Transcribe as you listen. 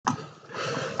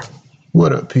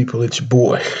What up, people? It's your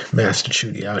boy, Master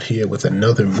Chudy, out here with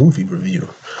another movie review.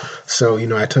 So,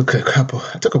 I took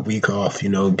a week off,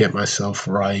 get myself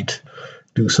right,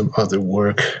 do some other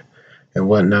work and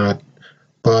whatnot.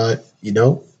 But,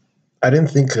 I didn't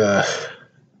think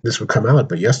this would come out,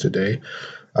 but yesterday,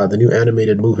 the new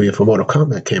animated movie for Mortal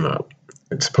Kombat came out.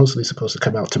 It's supposedly supposed to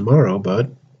come out tomorrow, but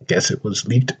guess it was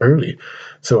leaked early.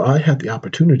 So I had the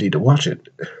opportunity to watch it.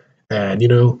 And,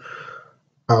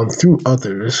 through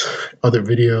other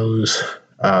videos,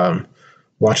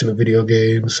 watching the video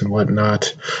games and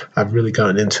whatnot, I've really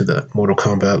gotten into the Mortal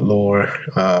Kombat lore.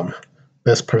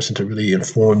 Best person to really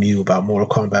inform you about Mortal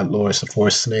Kombat lore is the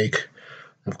Force Snake.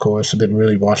 Of course, I've been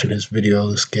really watching his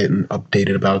videos, getting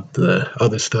updated about the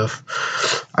other stuff.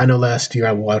 I know last year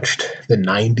I watched the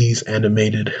 90s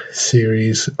animated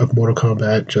series of Mortal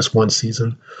Kombat, just one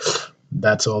season.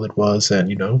 That's all it was, and,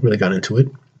 really got into it.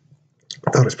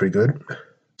 I thought it was pretty good.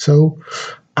 So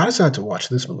I decided to watch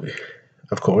this movie,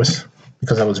 of course,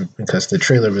 because the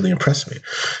trailer really impressed me.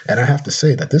 And I have to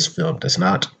say that this film does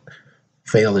not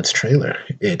fail its trailer.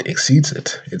 It exceeds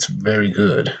it. It's very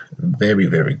good. Very,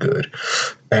 very good.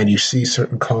 And you see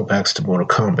certain callbacks to Mortal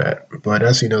Kombat. But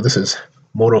as you know, this is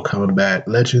Mortal Kombat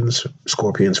Legends,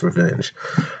 Scorpion's Revenge.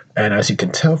 And as you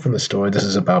can tell from the story, this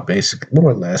is about more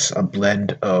or less a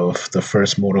blend of the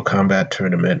first Mortal Kombat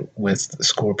tournament with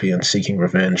Scorpion seeking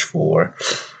revenge for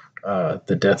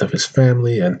the death of his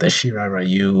family and the Shirai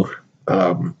Ryu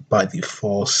by the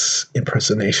false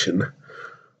impersonation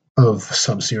of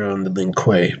Sub-Zero and the Lin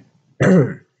Kuei.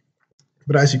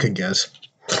 But as you can guess,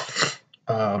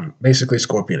 basically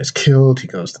Scorpion is killed. He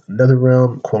goes to the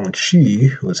Netherrealm. Quan Chi,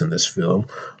 who is in this film,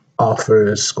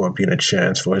 offers Scorpion a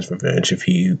chance for his revenge if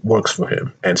he works for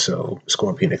him. And so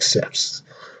Scorpion accepts.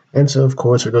 And so, of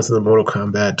course, we go through the Mortal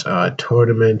Kombat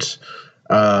tournament.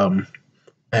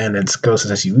 And it goes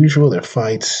as usual. Their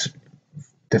fights,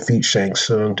 defeat Shang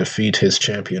Tsung, defeat his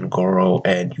champion Goro,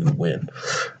 and you win.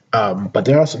 But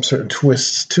there are some certain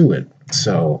twists to it.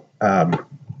 So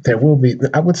there will be,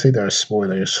 I would say there are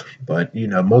spoilers, but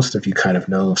most of you kind of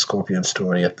know Scorpion's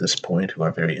story at this point who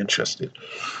are very interested.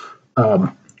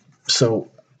 So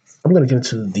I'm going to get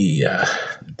into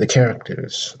the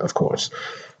characters, of course.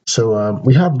 So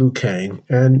we have Liu Kang,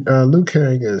 and Liu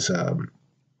Kang is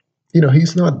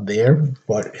he's not there,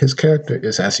 but his character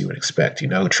is as you would expect,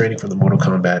 training for the Mortal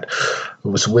Kombat. It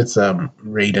was with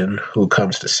Raiden, who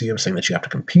comes to see him, saying that you have to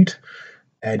compete.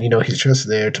 And, he's just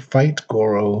there to fight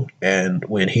Goro. And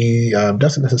when he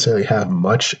doesn't necessarily have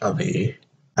much of a,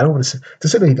 I don't want to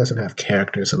say that he doesn't have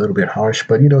character, it's a little bit harsh,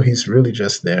 but, he's really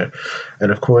just there.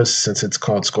 And of course, since it's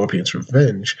called Scorpion's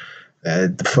Revenge,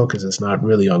 the focus is not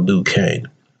really on Liu Kang.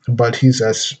 But he's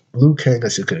as Liu Kang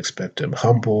as you could expect him,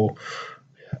 humble.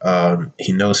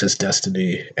 He knows his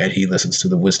destiny, and he listens to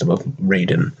the wisdom of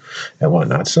Raiden and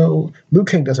whatnot. So Liu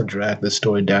Kang doesn't drag the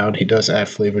story down. He does add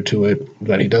flavor to it,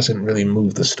 but he doesn't really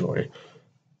move the story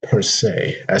per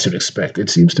se, as you'd expect. It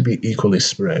seems to be equally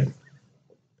spread.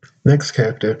 Next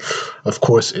character, of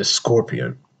course, is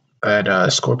Scorpion.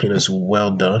 And Scorpion is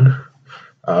well done.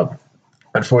 Uh,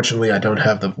 Unfortunately, I don't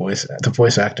have the voice. The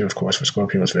voice actor, of course, for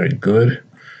Scorpion was very good.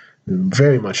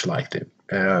 Very much liked it.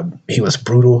 He was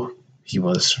brutal. He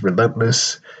was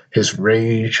relentless. His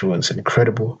rage was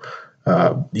incredible.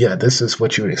 Yeah, this is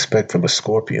what you would expect from a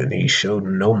Scorpion. He showed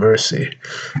no mercy.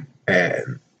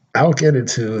 And I'll get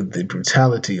into the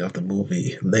brutality of the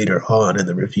movie later on in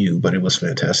the review, but it was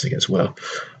fantastic as well.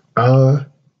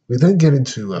 We then get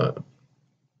into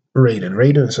Raiden.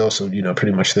 Raiden is also,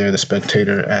 pretty much there, the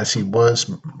spectator, as he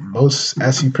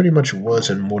pretty much was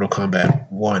in Mortal Kombat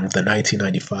 1, the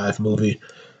 1995 movie.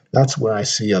 That's where I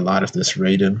see a lot of this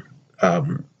Raiden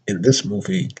in this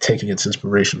movie taking its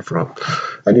inspiration from.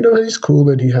 And, he's cool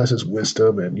and he has his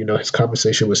wisdom and, his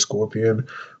conversation with Scorpion,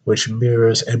 which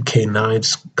mirrors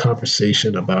MK9's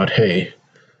conversation about, hey,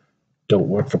 don't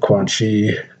work for Quan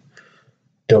Chi,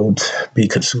 don't be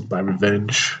consumed by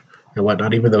revenge and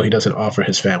whatnot, even though he doesn't offer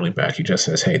his family back. He just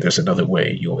says, hey, there's another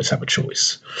way. You always have a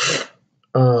choice.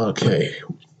 Okay.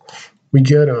 We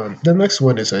get the next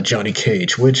one is Johnny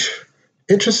Cage, which,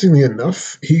 interestingly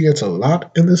enough, he gets a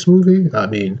lot in this movie. I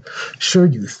mean, sure,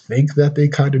 you think that they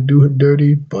kind of do him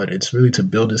dirty, but it's really to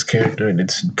build his character, and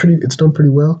it's done pretty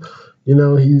well.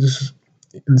 He's,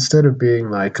 instead of being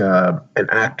like an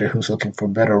actor who's looking for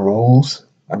better roles,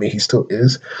 I mean, he still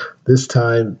is. This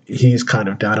time, he's kind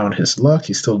of down on his luck.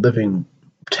 He's still living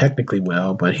technically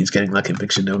well, but he's getting like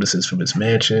eviction notices from his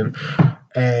mansion.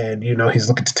 And, he's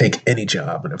looking to take any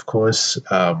job. And of course,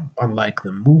 unlike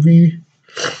the movie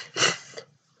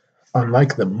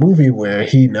where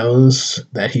he knows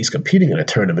that he's competing in a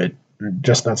tournament,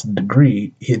 just not to the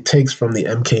degree he takes from the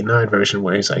MK9 version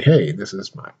where he's like, hey, this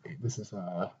is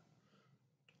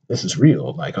this is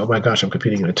real. Like, oh my gosh, I'm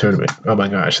competing in a tournament. Oh my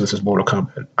gosh, this is Mortal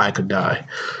Kombat. I could die.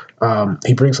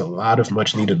 He brings a lot of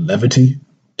much needed levity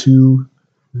to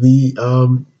the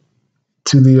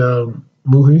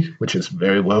movie, which is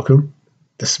very welcome.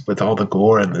 This with all the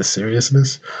gore and the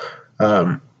seriousness.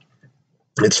 Um,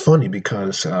 it's funny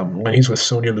because when he's with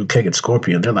Sonya, Liu Kang, and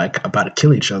Scorpion, they're like about to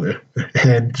kill each other,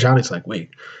 and Johnny's like, "Wait."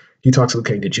 He talks to Liu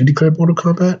Kang. Did you declare Mortal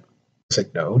Kombat? It's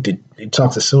like, no. Did he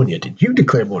talks to Sonya? Did you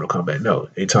declare Mortal Kombat? No.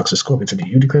 He talks to Scorpion. So did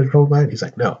you declare Mortal Kombat? He's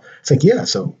like, no. It's like, yeah.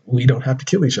 So we don't have to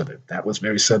kill each other. That was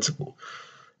very sensible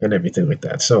and everything like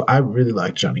that. So I really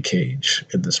like Johnny Cage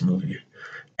in this movie.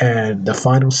 And the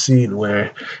final scene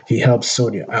where he helps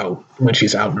Sonya out when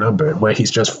she's outnumbered, where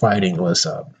he's just fighting, was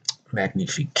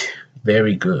magnifique.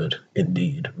 Very good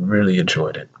indeed. Really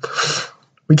enjoyed it.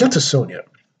 We get to Sonya.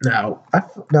 Now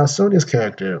Sonya's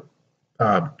character,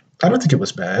 I don't think it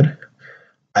was bad.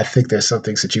 I think there's some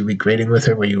things that you regrading with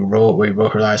her where you roll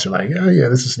her eyes are like, oh yeah,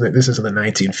 this is in the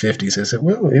 1950s. Is it?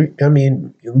 Well, I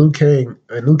mean, Liu Kang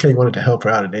wanted to help her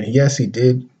out, and yes, he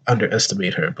did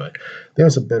underestimate her, but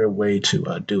there's a better way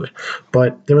to do it.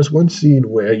 But there was one scene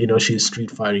where she's street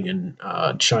fighting in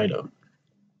China,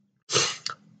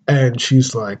 and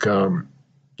she's like,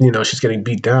 she's getting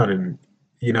beat down, and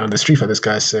in the street fight, this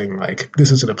guy's saying like,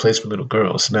 "This isn't a place for little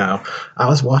girls." Now, I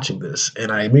was watching this,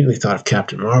 and I immediately thought of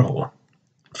Captain Marvel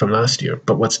from last year.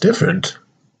 But what's different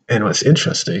and what's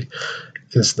interesting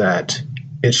is that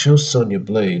it shows Sonya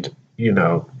Blade.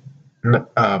 The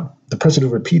person who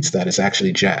repeats that is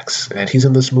actually Jax, and he's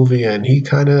in this movie, and he's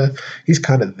kind of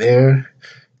there.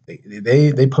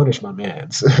 They punish my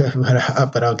man's,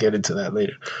 but I'll get into that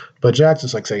later. But Jax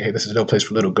is like saying, "Hey, this is no place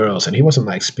for little girls," and he wasn't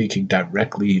like speaking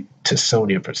directly to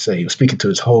Sonya per se. He was speaking to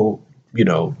his whole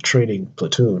training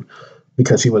platoon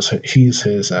because he's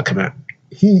his command.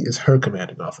 He is her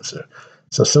commanding officer.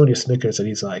 So Sonya snickers and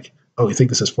he's like, "Oh, you think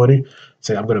this is funny?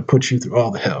 Say, I'm going to put you through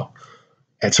all the hell."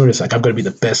 And Sonya's like, "I'm going to be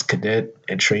the best cadet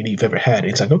and trainee you've ever had." And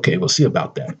he's like, "Okay, we'll see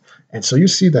about that." And so you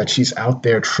see that she's out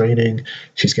there training.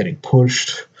 She's getting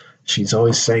pushed. She's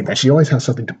always saying that she always has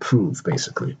something to prove,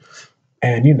 basically.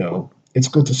 And it's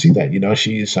good to see that.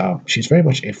 She's very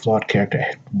much a flawed character,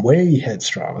 way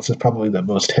headstrong. This is probably the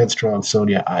most headstrong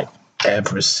Sonya I've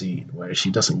ever seen, where she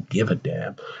doesn't give a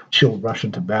damn. She'll rush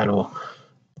into battle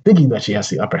thinking that she has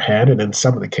the upper hand, and in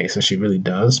some of the cases she really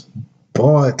does,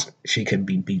 but she can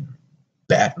be beaten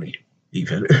badly,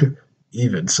 even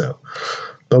even so.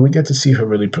 But we get to see her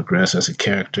really progress as a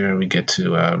character. We get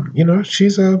to,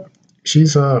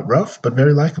 she's rough but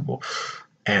very likable,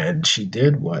 and she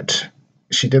did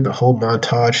the whole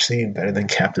montage scene better than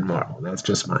Captain Marvel. That's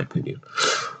just my opinion.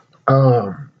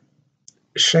 Um,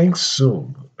 Shang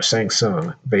Tsung,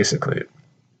 basically,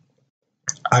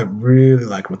 I really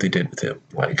like what they did with him.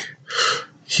 Like,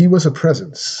 he was a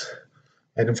presence,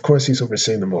 and of course, he's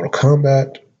overseeing the Mortal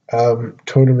Kombat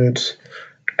tournament,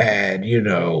 and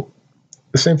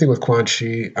the same thing with Quan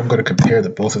Chi. I'm going to compare the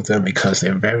both of them because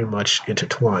they're very much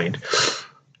intertwined.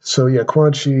 So yeah,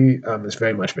 Quan Chi is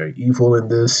very much very evil in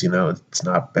this. It's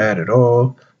not bad at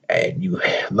all, and you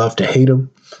love to hate him.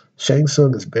 Shang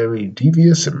Tsung is very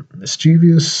devious and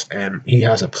mischievous, and he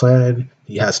has a plan.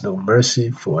 He has no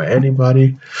mercy for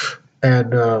anybody,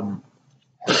 and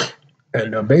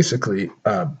basically,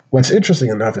 what's interesting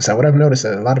enough is that what I've noticed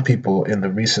that a lot of people in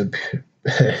the recent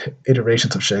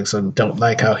iterations of Shang Tsung don't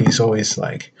like how he's always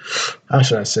like, how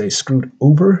should I say, screwed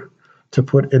over, to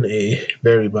put in a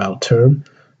very mild term.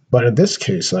 But in this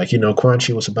case, like, Quan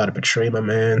Chi was about to betray my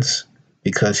man's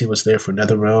because he was there for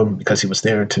NetherRealm, because he was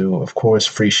there to, of course,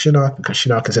 free Shinnok, because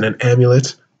Shinnok is in an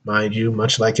amulet, mind you,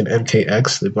 much like in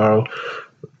MKX. They borrow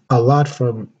a lot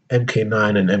from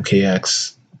MK9 and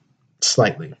MKX,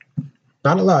 slightly.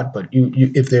 Not a lot, but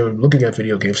if they were looking at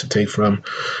video games to take from,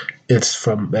 it's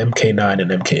from MK9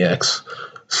 and MKX.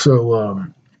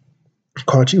 So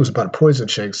Quan Chi was about to poison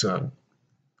Shang Tsung.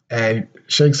 And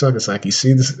Shang Tsung is like, you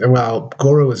see this, and while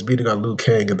Goro is beating on Liu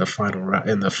Kang in the final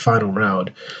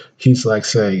round, he's like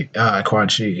saying, Quan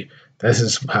Chi, this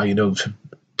is how you know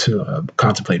to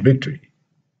contemplate victory.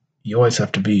 You always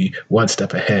have to be one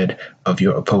step ahead of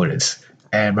your opponents.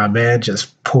 And my man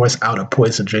just pours out a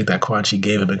poison drink that Quan Chi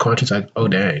gave him, and Quan Chi's like, oh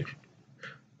dang,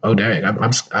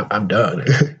 I'm done.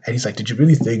 And he's like, did you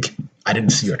really think I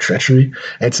didn't see your treachery?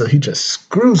 And so he just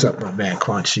screws up my man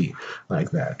Quan Chi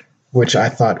like that, which I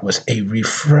thought was a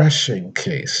refreshing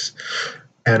case.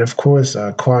 And of course,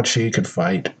 Quan Chi could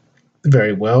fight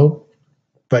very well,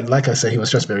 but like I said, he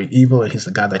was just very evil, and he's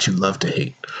the guy that you love to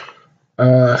hate.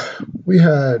 We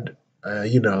had,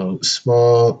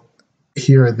 small.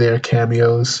 here and there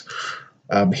cameos,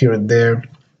 here and there.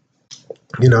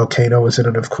 Kano was in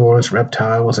it, of course.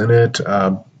 Reptile was in it.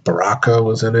 Baraka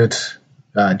was in it.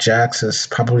 Jax is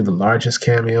probably the largest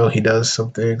cameo. He does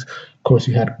some things. Of course,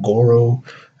 you had Goro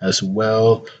as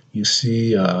well. You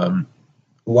see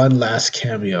one last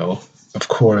cameo, of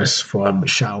course, from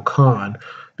Shao Kahn,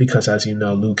 because as you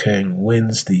know, Liu Kang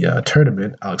wins the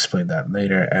tournament. I'll explain that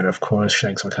later. And of course,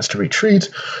 Shang Tsung has to retreat,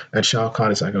 and Shao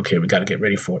Kahn is like, okay, we got to get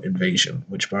ready for invasion,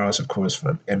 which borrows, of course,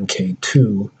 from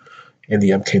MK2 in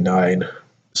the MK9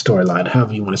 storyline,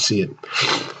 however you want to see it.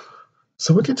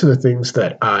 So we'll get to the things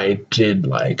that I did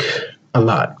like a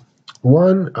lot.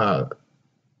 One,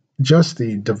 just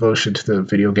the devotion to the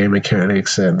video game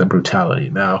mechanics and the brutality.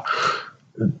 Now,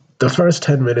 the first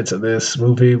 10 minutes of this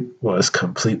movie was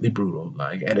completely brutal.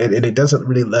 Like, and it doesn't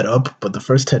really let up, but the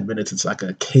first 10 minutes, it's like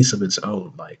a case of its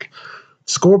own. Like,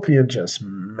 Scorpion just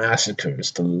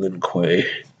massacres the Lin Kuei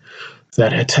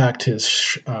that attacked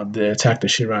they attacked the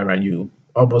Shirai Ryu.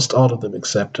 Almost all of them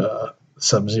except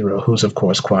Sub Zero, who's of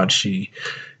course Quan Chi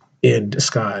in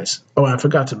disguise. Oh, I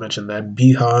forgot to mention that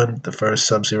Bihan, the first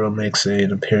Sub Zero, makes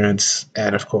an appearance,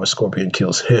 and of course Scorpion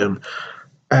kills him,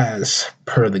 as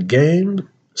per the game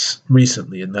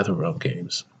recently in NetherRealm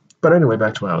games. But anyway,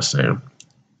 back to what I was saying.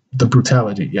 The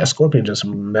brutality. Yeah, Scorpion just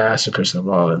massacres them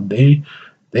all, and they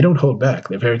don't hold back.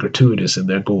 They're very gratuitous in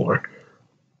their gore.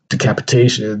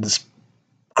 Decapitations,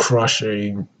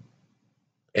 crushing,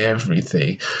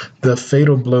 everything. The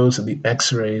fatal blows and the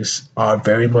X-rays are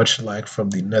very much like from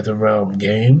the NetherRealm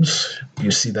games.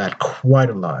 You see that quite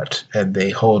a lot, and they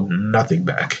hold nothing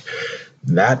back.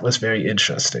 That was very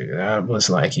interesting. That was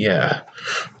like, yeah,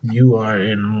 you are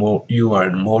in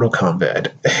Mortal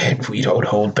Kombat, and we don't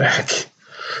hold back.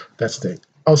 That's the thing.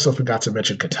 Also, forgot to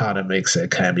mention Katana makes a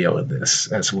cameo in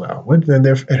this as well.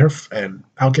 And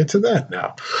I'll get to that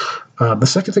now. The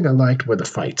second thing I liked were the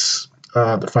fights.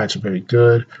 The fights were very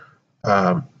good.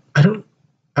 I don't.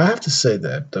 I have to say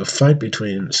that the fight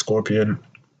between Scorpion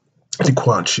and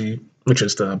Quan Chi, which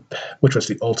was the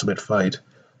ultimate fight,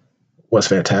 was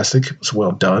fantastic. It was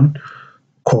well done.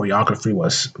 Choreography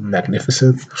was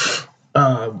magnificent.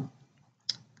 Um,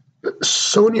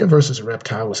 Sonya versus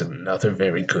Reptile was another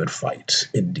very good fight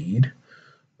indeed.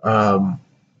 Um,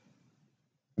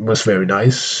 was very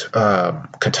nice.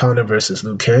 Katana versus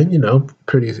Liu Kang,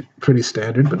 pretty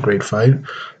standard but great fight.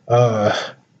 Uh,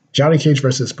 Johnny Cage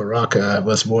versus Baraka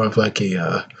was more of like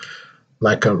a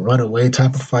runaway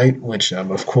type of fight, which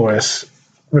of course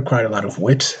required a lot of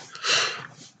wit,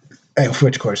 and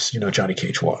which of course Johnny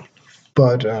Cage won.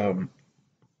 But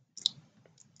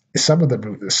some of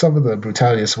the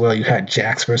brutality as well. You had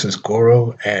Jax versus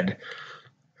Goro, and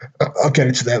I'll get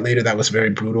into that later. That was very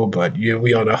brutal, but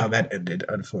we all know how that ended,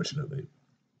 unfortunately.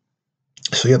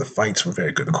 So yeah, the fights were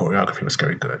very good. The choreography was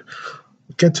very good.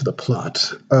 Get to the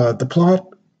plot. The plot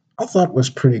I thought was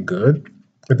pretty good.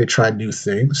 They tried new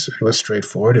things. It was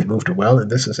straightforward. It moved well, and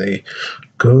this is a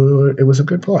good. It was a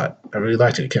good plot. I really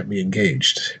liked it. It kept me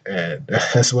engaged, and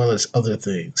as well as other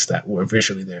things that were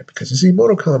visually there. Because you see,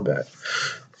 Mortal Kombat,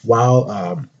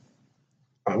 while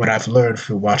what I've learned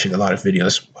through watching a lot of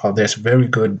videos, while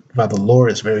the lore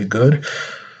is very good,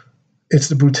 it's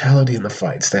the brutality in the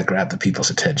fights that grab the people's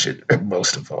attention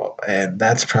most of all, and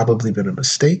that's probably been a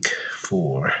mistake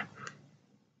for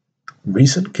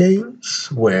recent games,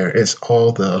 where it's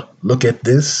all the look at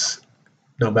this,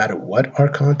 no matter what our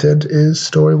content is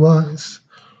story wise.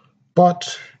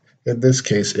 But in this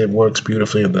case, it works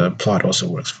beautifully, and the plot also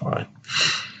works fine.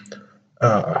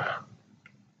 Uh,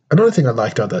 Another thing I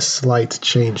liked are the slight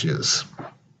changes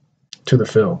to the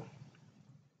film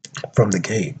from the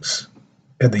games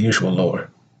and the usual lore.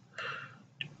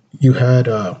 You had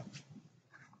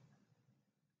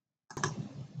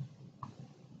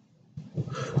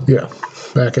yeah,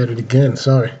 back at it again.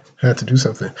 Sorry, had to do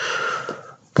something.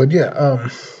 But yeah,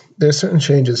 there's certain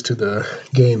changes to the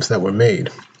games that were made,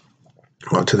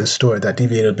 well, to this story that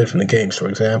deviated a bit from the games. For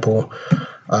example,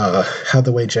 how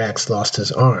the way Jax lost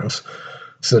his arms.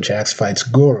 So Jax fights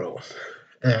Goro,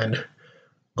 and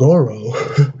Goro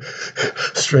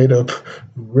straight up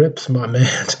rips my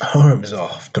man's arms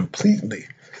off completely.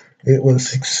 It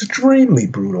was extremely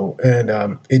brutal,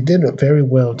 and it did very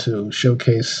well to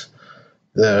showcase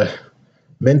the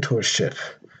mentorship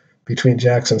between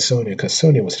Jax and Sonya, because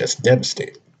Sonya was just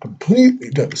devastated, completely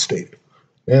devastated.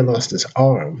 Man lost his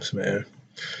arms, man.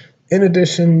 In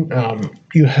addition,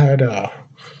 you had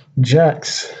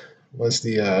Jax was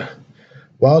the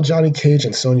while Johnny Cage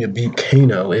and Sonya beat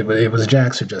Kano, it was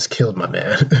Jax who just killed my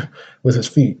man with his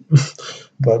feet.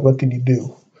 But what can you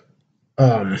do?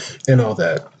 And all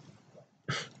that.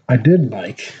 I did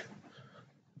like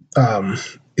um,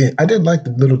 I did like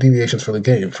the little deviations for the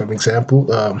game. For example,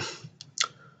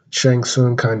 Shang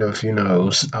Tsung kind of,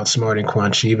 outsmarting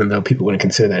Quan Chi, even though people wouldn't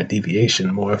consider that a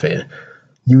deviation, more of a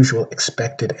usual,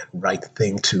 expected, and right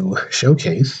thing to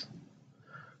showcase.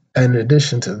 And in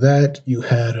addition to that, you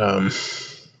had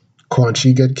Quan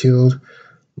Chi get killed,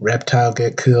 Reptile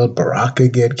get killed, Baraka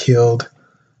get killed,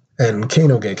 and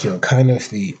Kano get killed. Kind of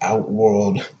the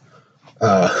outworld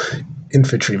uh,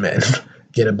 infantrymen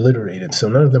get obliterated, so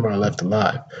none of them are left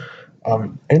alive.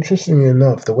 Interestingly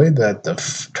enough, the way that the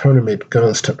tournament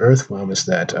goes to Earthrealm is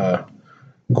that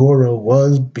Goro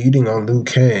was beating on Liu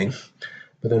Kang,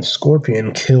 but then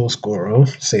Scorpion kills Goro,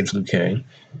 saves Liu Kang.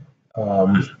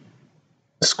 Um,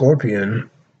 Scorpion,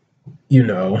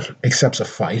 accepts a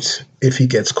fight if he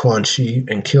gets Quan Chi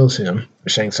and kills him.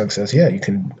 Shang Tsung says, "Yeah, I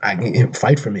can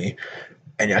fight for me,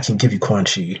 and I can give you Quan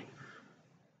Chi,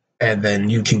 and then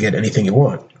you can get anything you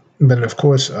want." But then, of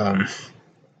course,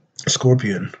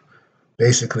 Scorpion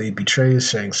basically betrays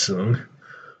Shang Tsung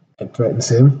and threatens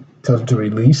him, tells him to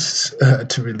release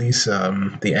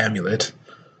the amulet,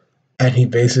 and he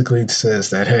basically says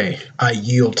that, "Hey, I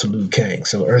yield to Liu Kang."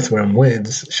 So Earthrealm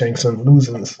wins, Shang Tsung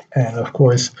loses, and of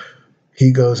course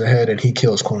he goes ahead and he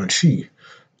kills Quan Chi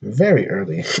very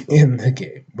early in the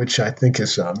game, which I think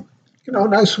is a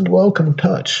nice welcome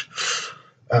touch.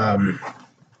 Um,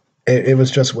 it was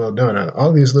just well done.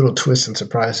 All these little twists and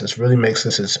surprises really makes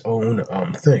this its own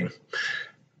thing,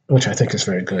 which I think is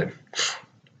very good.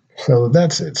 So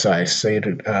that's it. So I say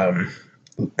that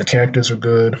the characters were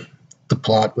good, the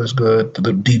plot was good,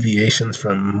 the deviations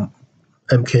from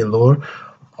MK lore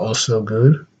also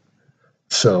good.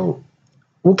 So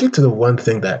we'll get to the one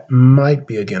thing that might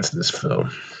be against this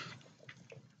film,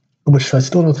 which I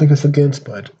still don't think it's against,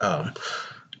 but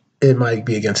it might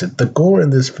be against it. The gore in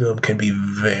this film can be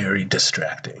very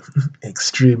distracting,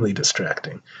 extremely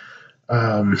distracting.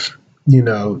 Um, you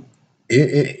know,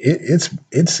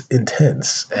 it's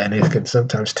intense, and it can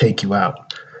sometimes take you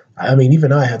out. I mean,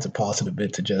 even I had to pause it a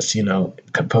bit to just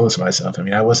compose myself. I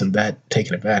mean, I wasn't that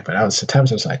taken aback, but at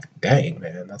times I was like, "Dang,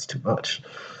 man, that's too much."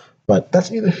 But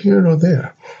that's neither here nor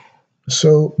there.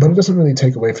 So, but it doesn't really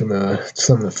take away from the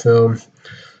some of the film.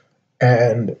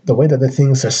 And the way that the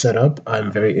things are set up,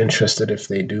 I'm very interested if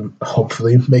they do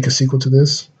hopefully make a sequel to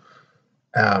this.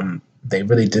 They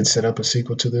really did set up a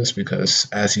sequel to this because,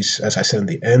 as I said in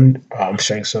the end,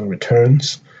 Shang Tsung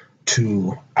returns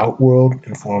to Outworld,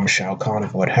 informs Shao Kahn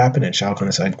of what happened, and Shao Kahn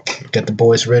is like, "Get the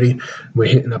boys ready, we're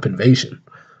hitting up Invasion."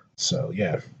 So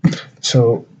yeah,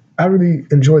 so I really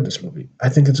enjoyed this movie. I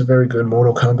think it's a very good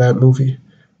Mortal Kombat movie.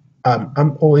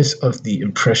 I'm always of the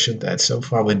impression that so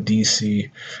far with DC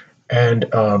and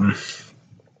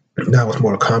now with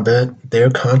Mortal Kombat,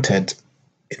 their content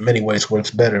in many ways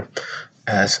works better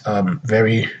as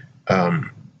very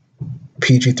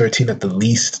PG-13 at the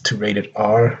least to rated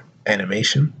R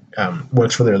animation.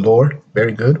 Works for their lore,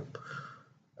 very good.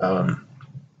 Um,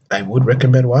 I would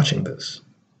recommend watching this.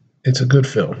 It's a good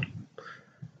film,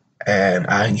 and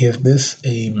I give this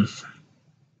a 9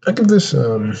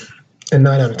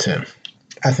 out of 10.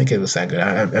 I think it was that good.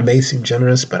 I may seem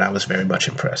generous, but I was very much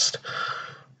impressed.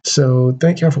 So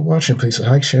thank y'all for watching. Please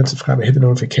like, share, and subscribe, and hit the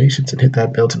notifications, and hit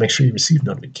that bell to make sure you receive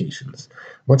notifications.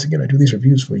 Once again, I do these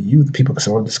reviews for you, the people, because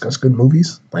I want to discuss good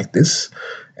movies like this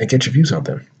and get your views on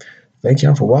them. Thank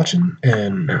y'all for watching,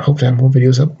 and I hope to have more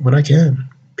videos up when I can.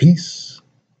 Peace.